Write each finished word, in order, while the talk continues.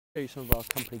Show you some of our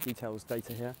company details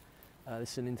data here.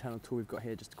 This is an internal tool we've got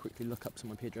here just to quickly look up some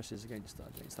IP addresses against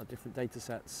our different data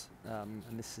sets. And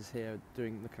this is here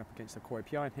looking up against the core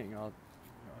API and hitting our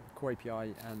core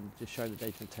API and just showing the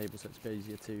data in the table, so it's a bit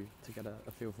easier to get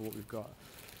a feel for what we've got.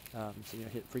 So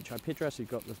hit for each IP address, you've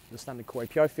got the standard core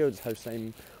API fields, host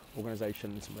name,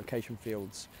 organisation, some location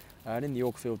fields. And in the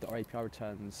org field that our API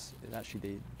returns is actually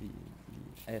the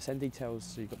ASN details.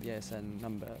 So you've got the ASN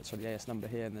number, sorry, the AS number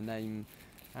here and the name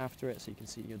after it. So you can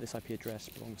see this IP address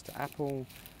belongs to Apple,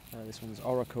 this one's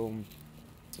Oracle.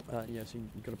 So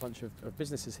you've got a bunch of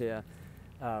businesses here.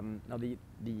 Now the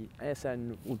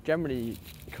ASN will generally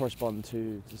correspond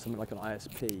to something like an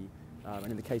ISP. And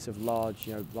in the case of large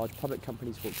public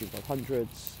companies, Fortune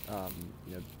 500s,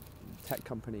 tech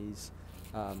companies,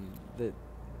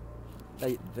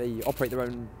 they operate their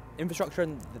own infrastructure,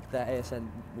 and their ASN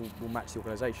will match the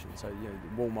organisation. So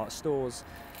Walmart stores,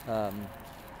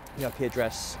 the IP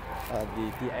address,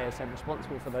 the ASN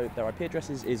responsible for their IP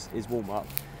addresses is Walmart.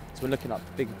 So we're looking up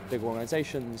big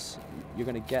organisations. You're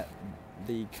going to get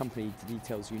the company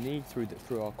details you need through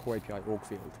our core API org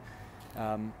field.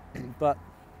 But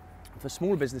for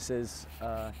smaller businesses,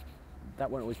 that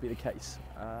won't always be the case.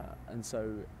 And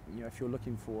so, if you're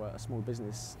looking for a small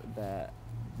business,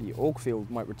 the org field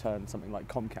might return something like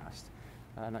Comcast.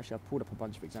 And actually, I've pulled up a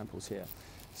bunch of examples here.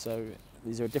 So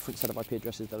these are a different set of IP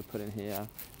addresses that are put in here.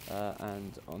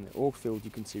 And on the org field,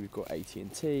 you can see we've got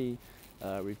AT&T,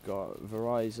 we've got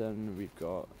Verizon, we've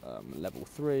got Level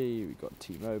 3, we've got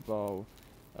T-Mobile,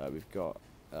 we've got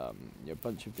a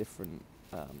bunch of different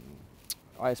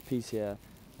ISPs here.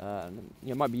 And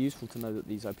it might be useful to know that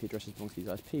these IP addresses belong to these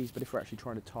ISPs, but if we're actually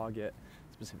trying to target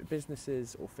specific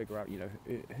businesses or figure out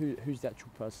who's the actual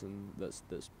person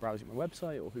that's browsing my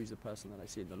website, or who's the person that I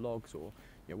see in the logs, or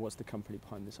what's the company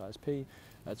behind this ISP,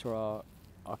 that's where our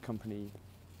company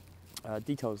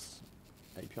details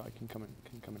API can come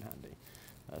in handy.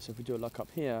 So if we do a lookup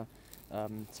here,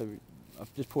 so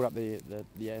I've just pulled up the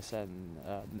ASN,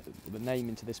 the name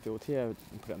into this field here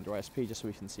and put it under ISP just so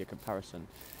we can see a comparison.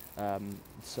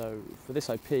 So for this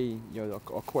IP,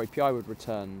 our core API would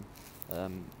return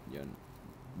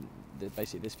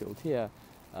basically this field here,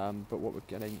 but what we're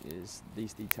getting is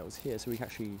these details here. So we can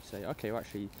actually say, okay, well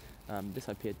this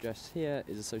IP address here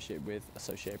is associated with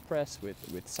Associated Press, with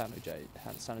San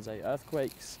Jose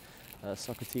Earthquakes,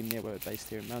 soccer team near where we're based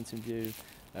here in Mountain View,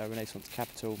 Renaissance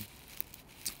Capital.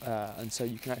 And so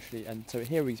you can actually, and so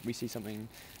here we see something,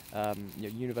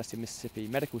 University of Mississippi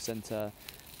Medical Center.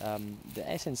 The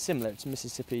ASN is similar, it's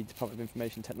Mississippi Department of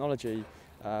Information Technology,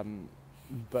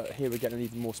 but here we're getting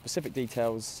even more specific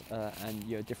details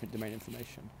and different domain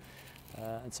information.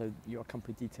 And so your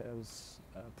company details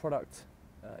product,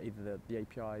 either the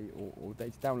API or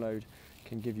data download,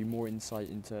 can give you more insight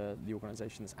into the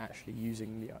organisation that's actually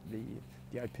using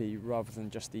the IP rather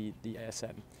than just the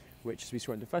ASN, which, as we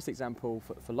saw in the first example,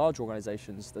 for large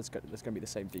organisations, there's going to be the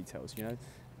same details.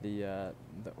 The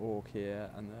org here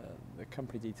and the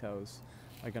company details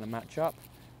are going to match up.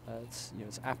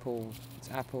 It's Apple, it's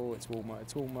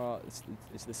Walmart,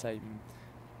 it's the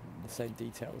same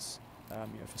details.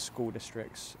 For school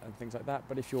districts and things like that.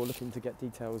 But if you're looking to get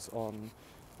details on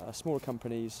smaller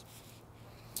companies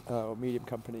or medium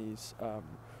companies,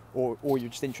 or you're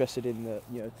just interested in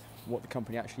what the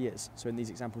company actually is. So in these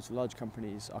examples for large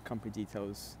companies, our company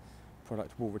details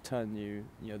product will return you,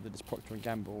 that it's Procter &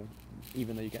 Gamble,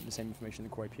 even though you're getting the same information in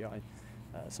the core API.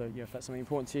 So if that's something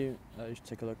important to you, you should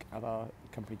take a look at our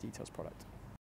company details product.